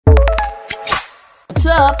What's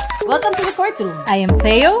up? Welcome to the courtroom. I am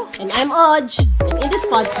Theo. And I'm Oj. And in this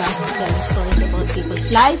podcast, we tell you stories about people's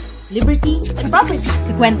life, liberty, and property.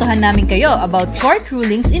 Ikwentuhan namin kayo about court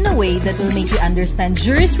rulings in a way that will make you understand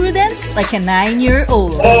jurisprudence like a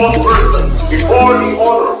 9-year-old. All persons before the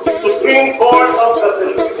Honorable Supreme Court of the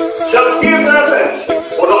Philippines shall give their bench,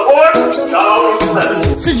 for the court shall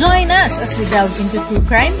be. So join us as we delve into true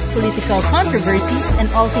crime, political controversies, and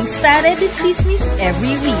all things started with chismis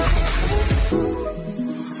every week.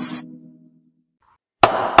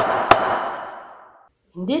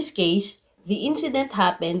 In this case, the incident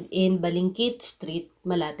happened in Balingkit Street,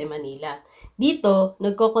 Malate, Manila. Dito,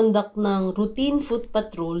 nagko-conduct ng routine foot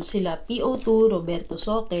patrol sila PO2 Roberto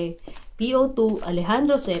Soque, PO2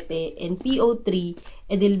 Alejandro Sepe, and PO3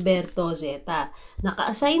 Edilberto Zeta.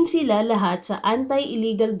 Naka-assign sila lahat sa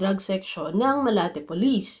Anti-Illegal Drug Section ng Malate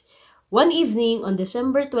Police. One evening on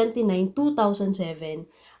December 29, 2007,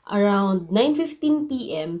 around 9:15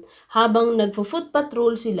 p.m., habang nagfo-foot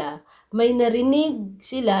patrol sila, may narinig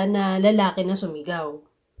sila na lalaki na sumigaw.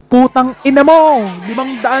 Putang ina mo!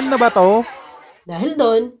 500 na ba to? Dahil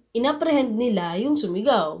doon, inapprehend nila yung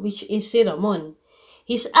sumigaw, which is si Ramon.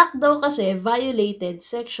 His act daw kasi violated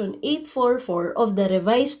Section 844 of the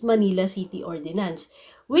Revised Manila City Ordinance,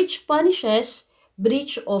 which punishes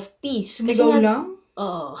breach of peace. Kasi Sumigaw nga, lang?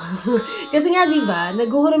 Oo. Kasi nga, di ba,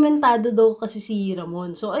 naghuhuramentado daw kasi si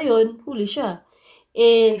Ramon. So, ayun, huli siya.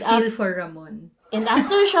 And For Ramon. And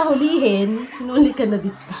after siya hulihin, hinuli ka na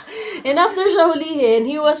dito. And after siya hulihin,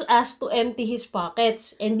 he was asked to empty his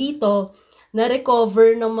pockets. And dito,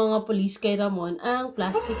 na-recover ng mga police kay Ramon ang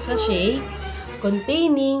plastic sachet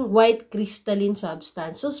containing white crystalline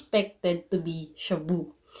substance suspected to be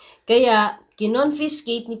shabu. Kaya,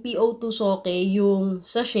 kinonfiscate ni PO2 Soque yung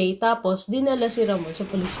sachet tapos dinala si Ramon sa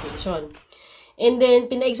police station. And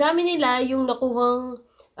then, pina-examine nila yung nakuhang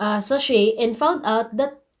sachet and found out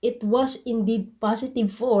that it was indeed positive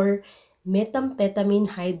for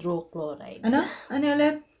methamphetamine hydrochloride. Ano? Ano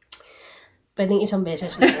ulit? Pwedeng isang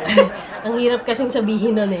beses na. Ang hirap kasing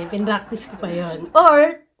sabihin nun eh. Pinractice ko pa yon.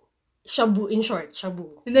 Or, shabu in short,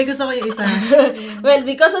 shabu. Hindi, gusto ko yung isa. Well,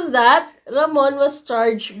 because of that, Ramon was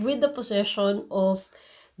charged with the possession of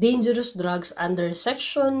dangerous drugs under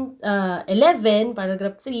Section 11,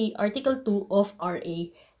 Paragraph 3, Article 2 of RA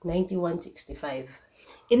 9165.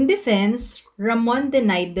 In defense, Ramon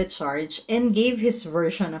denied the charge and gave his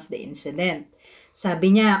version of the incident.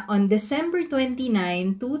 Sabi niya, on December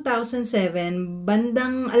 29, 2007,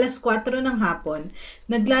 bandang alas 4 ng hapon,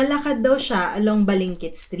 naglalakad daw siya along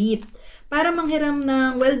Balingkit Street para manghiram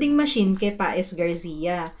ng welding machine kay Paes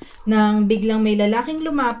Garcia nang biglang may lalaking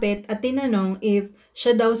lumapit at tinanong if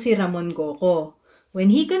siya daw si Ramon Goco.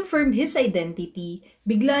 When he confirmed his identity,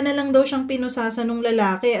 bigla na lang daw siyang pinusasa ng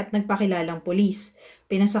lalaki at nagpakilalang pulis.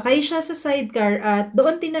 Pinasakay siya sa sidecar at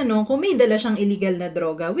doon tinanong kung may dala siyang illegal na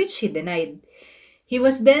droga, which he denied. He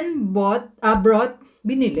was then brought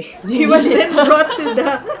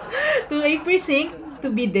to a precinct to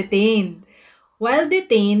be detained. While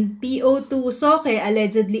detained, PO2 Soque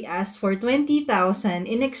allegedly asked for 20,000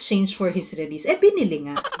 in exchange for his release. Binili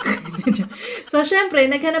nga. So, syempre,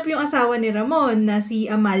 naghanap yung asawa ni Ramon na si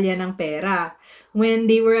Amalia ng pera. When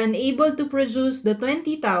they were unable to produce the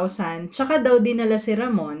 20,000, tsaka daw dinala si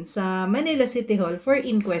Ramon sa Manila City Hall for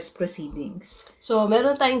inquest proceedings. So,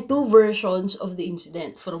 meron tayong two versions of the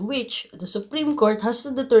incident from which the Supreme Court has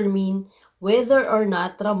to determine whether or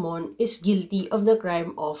not Ramon is guilty of the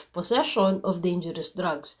crime of possession of dangerous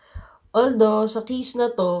drugs. Although, sa case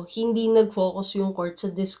na to, hindi nag-focus yung court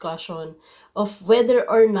sa discussion of whether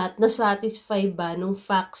or not nasatisfy ba ng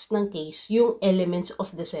facts ng case yung elements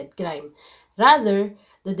of the said crime. Rather,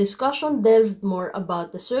 the discussion delved more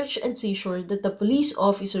about the search and seizure that the police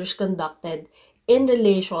officers conducted in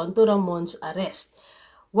relation to Ramon's arrest.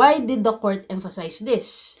 Why did the court emphasize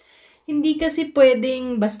this? Hindi kasi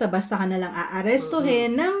pwedeng basta-basta ka na lang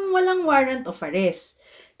aarestuhin nang walang warrant of arrest.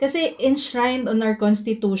 Kasi enshrined on our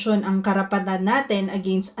Constitution ang karapatan natin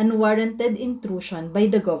against unwarranted intrusion by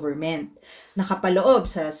the government. Nakapaloob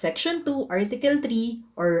sa Section 2, Article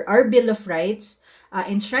 3, or our Bill of Rights,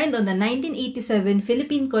 enshrined on the 1987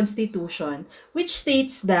 Philippine Constitution, which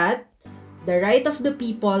states that the right of the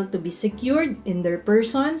people to be secured in their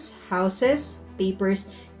persons, houses, papers,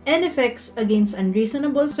 and effects against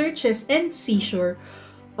unreasonable searches and seizure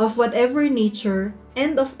of whatever nature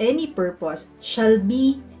and of any purpose shall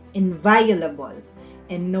be inviolable,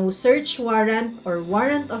 and no search warrant or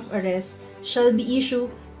warrant of arrest shall be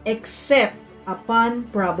issued except upon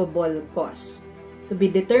probable cause, to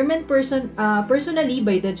be determined personally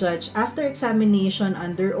by the judge after examination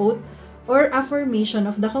under oath or affirmation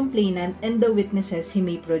of the complainant and the witnesses he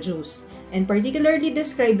may produce, and particularly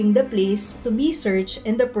describing the place to be searched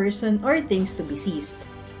and the person or things to be seized.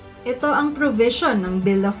 Ito ang provision ng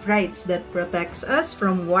Bill of Rights that protects us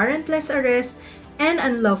from warrantless arrest and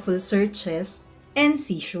unlawful searches and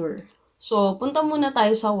seizure. So, punta muna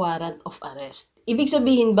tayo sa warrant of arrest. Ibig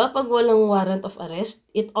sabihin ba, pag walang warrant of arrest,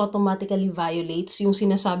 it automatically violates yung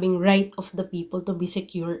sinasabing right of the people to be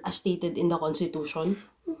secure as stated in the Constitution?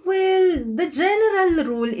 Well, the general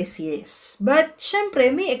rule is yes. But,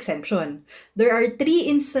 syempre, may exemption. There are 3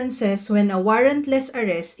 instances when a warrantless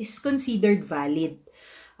arrest is considered valid.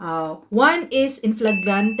 One is in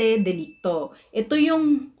flagrante delicto. Ito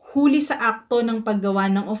yung huli sa akto ng paggawa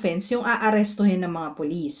ng offense, yung aarestuhin ng mga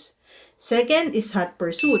polis. Second is hot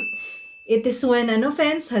pursuit. It is when an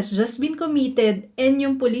offense has just been committed and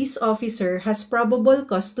yung police officer has probable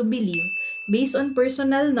cause to believe based on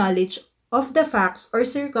personal knowledge of the facts or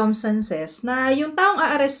circumstances na yung taong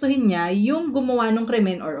aarestuhin niya yung gumawa ng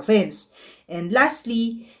krimen or offense. And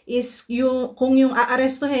lastly is kung yung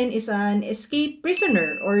aarestuhin is an escape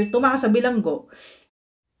prisoner or tumakas sa bilanggo.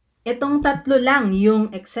 Itong 3 lang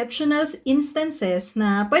yung exceptional instances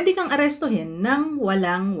na pwede kang arestuhin ng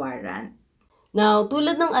walang warrant. Now,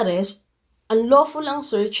 tulad ng arrest, unlawful ang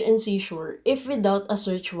search and seizure if without a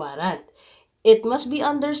search warrant. It must be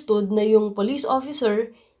understood na yung police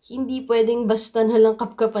officer hindi pwedeng basta nalang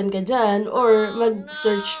kapkapan ka dyan or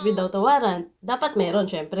mag-search without a warrant. Dapat meron,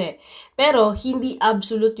 syempre. Pero, hindi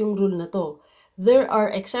absolute yung rule na to. There are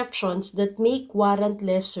exceptions that make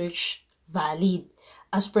warrantless search valid.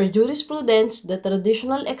 As per jurisprudence, the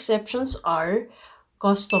traditional exceptions are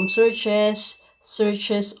custom searches,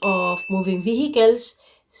 searches of moving vehicles,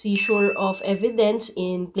 seizure of evidence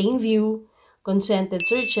in plain view, consented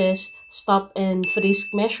searches, stop and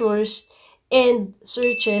frisk measures, and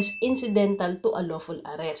searches incidental to a lawful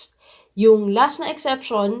arrest. Yung last na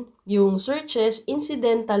exception, yung searches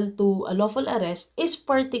incidental to a lawful arrest, is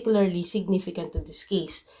particularly significant to this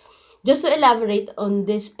case. Just to elaborate on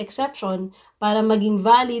this exception, para maging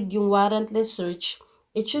valid yung warrantless search,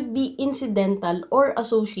 it should be incidental or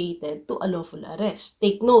associated to a lawful arrest.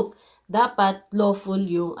 Take note, dapat lawful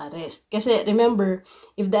yung arrest. Kasi remember,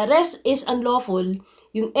 if the arrest is unlawful,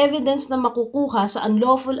 yung evidence na makukuha sa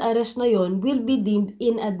unlawful arrest na yon will be deemed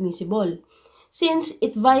inadmissible. Since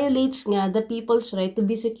it violates nga the people's right to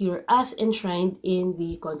be secure as enshrined in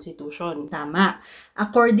the Constitution. Tama.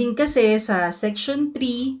 According kasi sa Section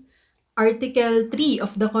 3, Article 3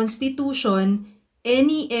 of the Constitution,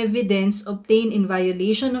 any evidence obtained in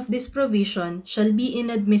violation of this provision shall be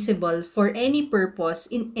inadmissible for any purpose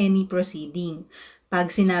in any proceeding. Pag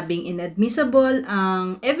sinabing inadmissible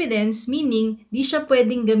ang evidence, meaning di siya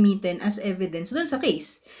pwedeng gamitin as evidence dun sa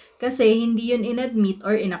case. Kasi hindi yun inadmit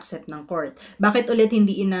or inaccept ng court. Bakit ulit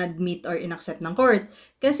hindi inadmit or inaccept ng court?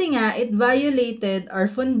 Kasi nga, it violated our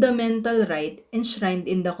fundamental right enshrined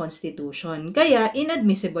in the Constitution. Kaya,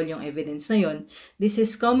 inadmissible yung evidence na yun. This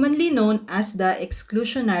is commonly known as the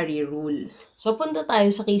exclusionary rule. So, punta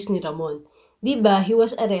tayo sa case ni Ramon. Diba, he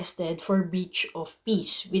was arrested for breach of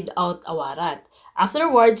peace without a warrant.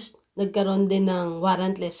 Afterwards, nagkaroon din ng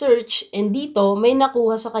warrantless search and dito, may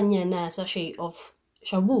nakuha sa kanya na sachet of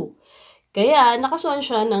shabu. Kaya, nakasuhan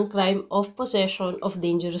siya ng crime of possession of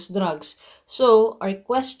dangerous drugs. So, our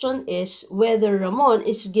question is whether Ramon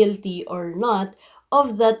is guilty or not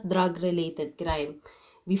of that drug-related crime.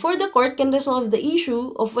 Before the court can resolve the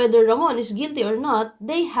issue of whether Ramon is guilty or not,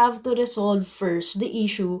 they have to resolve first the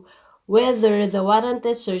issue whether the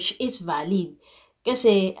warranted search is valid.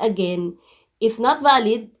 Kasi, again, if not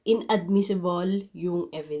valid, inadmissible yung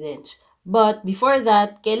evidence. But before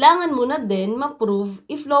that, kailangan muna din ma-prove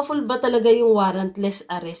if lawful ba talaga yung warrantless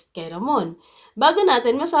arrest kay Ramon. Bago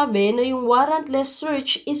natin masabi na yung warrantless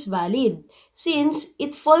search is valid since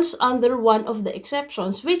it falls under one of the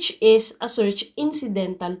exceptions which is a search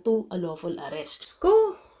incidental to a lawful arrest.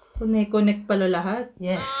 Ko, connect pala lahat.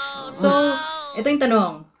 Yes. So, ito yung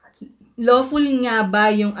tanong. Lawful nga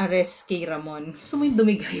ba yung arrest kay Ramon? So, may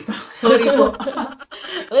dumigay pa. Sorry po.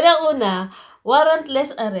 Una-una,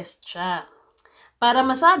 warrantless arrest siya. Para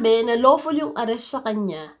masabi na lawful yung arrest sa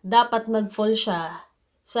kanya, dapat mag-fall siya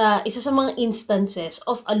sa isa sa mga instances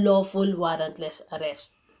of a lawful warrantless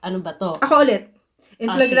arrest. Ano ba to? Ako ulit. In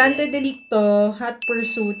flagrante delicto, hot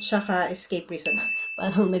pursuit, tsaka escape prisoner.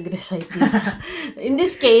 Parang nag-recite na. In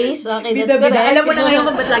this case, okay, that's correct. Alam mo na ngayon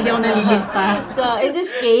kung ba't lagi ako nalilista. So, in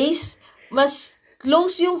this case, mas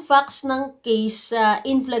close yung facts ng case sa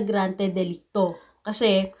in flagrante delicto.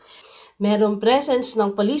 Kasi, merong presence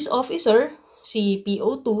ng police officer, si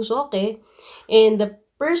PO2, so okay, and the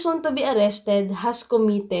person to be arrested has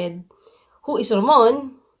committed, who is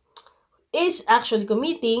Ramon, is actually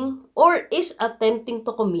committing or is attempting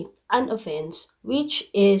to commit an offense, which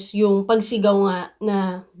is yung pagsigaw nga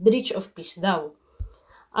na breach of peace daw.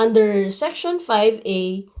 Under Section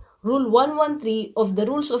 5A, Rule 113 of the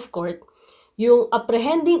Rules of Court, yung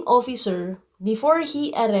apprehending officer, before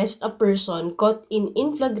he arrests a person caught in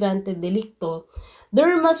flagrante delicto,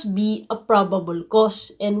 there must be a probable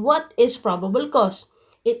cause. And what is probable cause?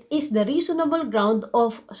 It is the reasonable ground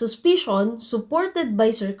of suspicion supported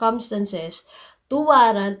by circumstances to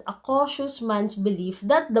warrant a cautious man's belief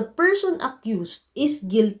that the person accused is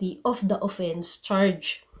guilty of the offense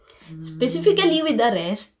charged. Specifically with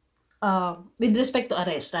respect to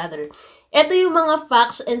arrest rather. Ito yung mga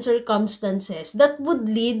facts and circumstances that would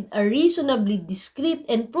lead a reasonably discreet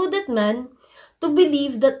and prudent man to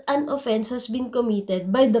believe that an offense has been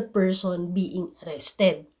committed by the person being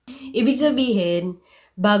arrested. Ibig sabihin,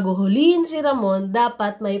 bago hulihin si Ramon,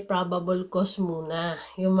 dapat may probable cause muna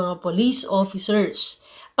yung mga police officers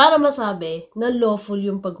para masabi na lawful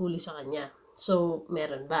yung paghuli sa kanya. So,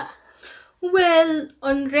 meron ba? Well,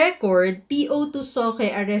 on record, PO2 Soke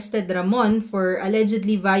arrested Ramon for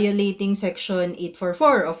allegedly violating Section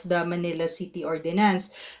 844 of the Manila City Ordinance,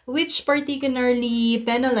 which particularly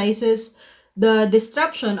penalizes the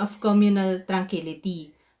disruption of communal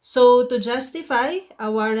tranquility. So, to justify a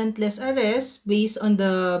warrantless arrest based on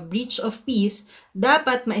the breach of peace,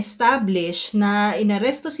 dapat ma-establish na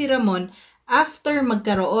inaresto si Ramon after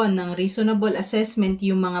magkaroon ng reasonable assessment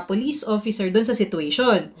yung mga police officer doon sa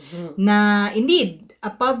situation na indeed,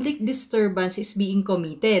 a public disturbance is being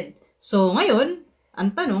committed. So, ngayon,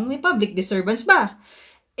 ang tanong, may public disturbance ba?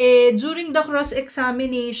 During the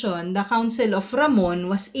cross-examination, the counsel of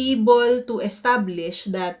Ramon was able to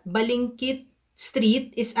establish that Balingkit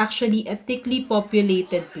Street is actually a thickly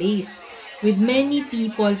populated place with many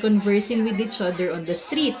people conversing with each other on the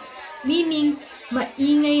street. Meaning,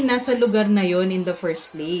 maingay na sa lugar na yon in the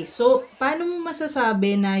first place. So, paano mo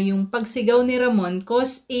masasabi na yung pagsigaw ni Ramon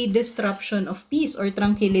caused a disruption of peace or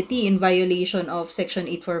tranquility in violation of Section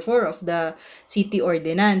 844 of the City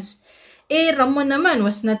Ordinance? Ramon naman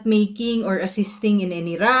was not making or assisting in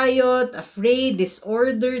any riot, affray,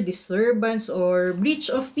 disorder, disturbance, or breach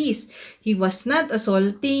of peace. He was not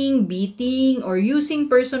assaulting, beating, or using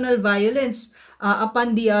personal violence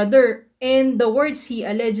upon the other. And the words he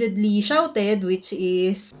allegedly shouted, which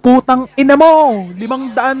is, Putang ina mo!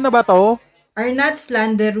 500 na ba to? are not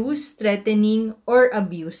slanderous, threatening, or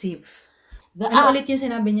abusive. Ano ulit yung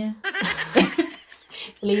sinabi niya?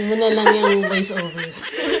 Play mo na lang yung voice over.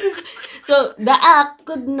 So, the act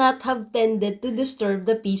could not have tended to disturb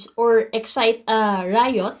the peace or excite a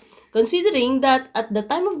riot, considering that at the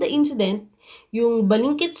time of the incident, yung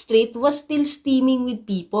Balingkit Street was still steaming with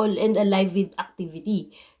people and alive with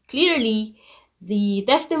activity. Clearly, the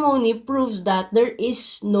testimony proves that there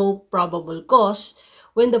is no probable cause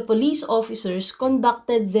when the police officers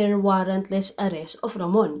conducted their warrantless arrest of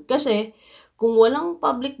Ramon. Kasi, kung walang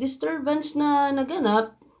public disturbance na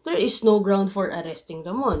naganap, there is no ground for arresting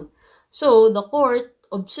Ramon. So, the court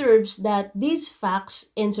observes that these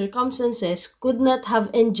facts and circumstances could not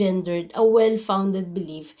have engendered a well-founded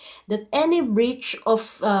belief that any breach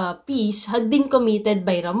of peace had been committed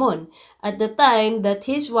by Ramon at the time that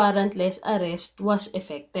his warrantless arrest was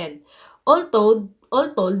effected. All told,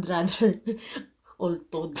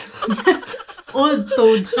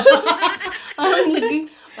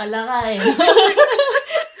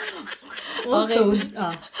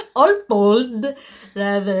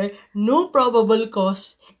 no probable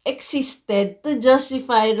cause existed to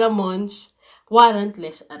justify Ramon's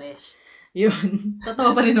warrantless arrest. Yun.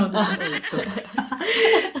 Totoo pa rin ako.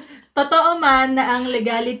 Totoo man na ang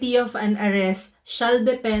legality of an arrest shall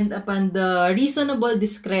depend upon the reasonable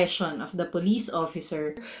discretion of the police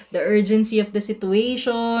officer, the urgency of the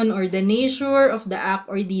situation, or the nature of the act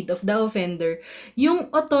or deed of the offender, yung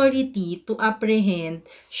authority to apprehend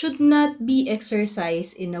should not be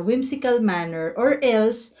exercised in a whimsical manner, or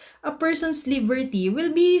else a person's liberty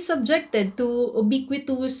will be subjected to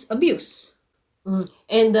ubiquitous abuse.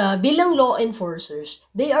 And bilang law enforcers,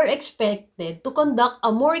 they are expected to conduct a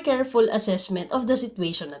more careful assessment of the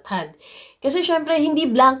situation at hand. Kasi syempre, hindi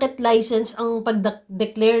blanket license ang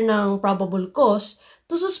pag-declare ng probable cause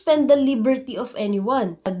to suspend the liberty of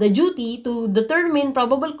anyone. The duty to determine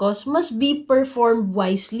probable cause must be performed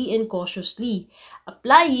wisely and cautiously,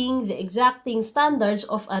 applying the exacting standards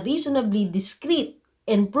of a reasonably discreet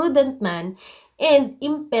and prudent man and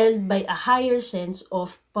impelled by a higher sense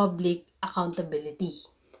of public accountability.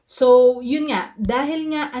 So, yun nga,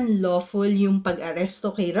 dahil nga unlawful yung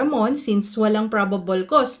pag-aresto kay Ramon since walang probable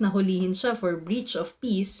cause na hulihin siya for breach of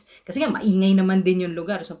peace, kasi nga maingay naman din yung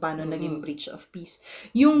lugar, so paano naging breach of peace?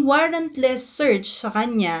 Yung warrantless search sa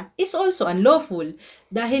kanya is also unlawful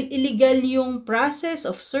dahil illegal yung process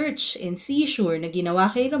of search and seizure na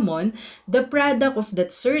ginawa kay Ramon. The product of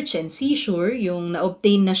that search and seizure, yung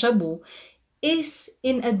na-obtain na shabu, is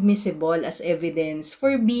inadmissible as evidence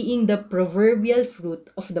for being the proverbial fruit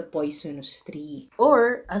of the poisonous tree.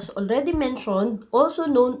 Or, as already mentioned, also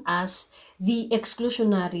known as the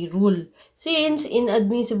exclusionary rule. Since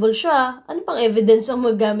inadmissible siya, ano pang evidence ang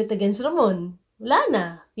magamit against Ramon? Wala na.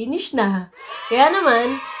 Finish na. Kaya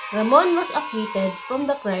naman, Ramon was acquitted from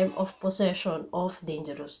the crime of possession of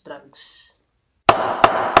dangerous drugs.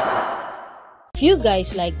 If you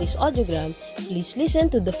guys like this audiogram, please listen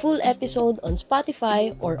to the full episode on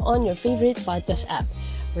Spotify or on your favorite podcast app,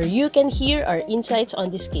 where you can hear our insights on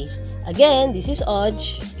this case. Again, this is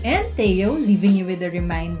Oj. And Theo, leaving you with a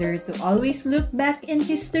reminder to always look back in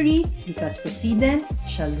history because precedent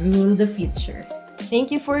shall rule the future. Thank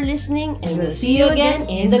you for listening, and we'll see you again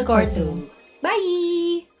in the courtroom. Bye!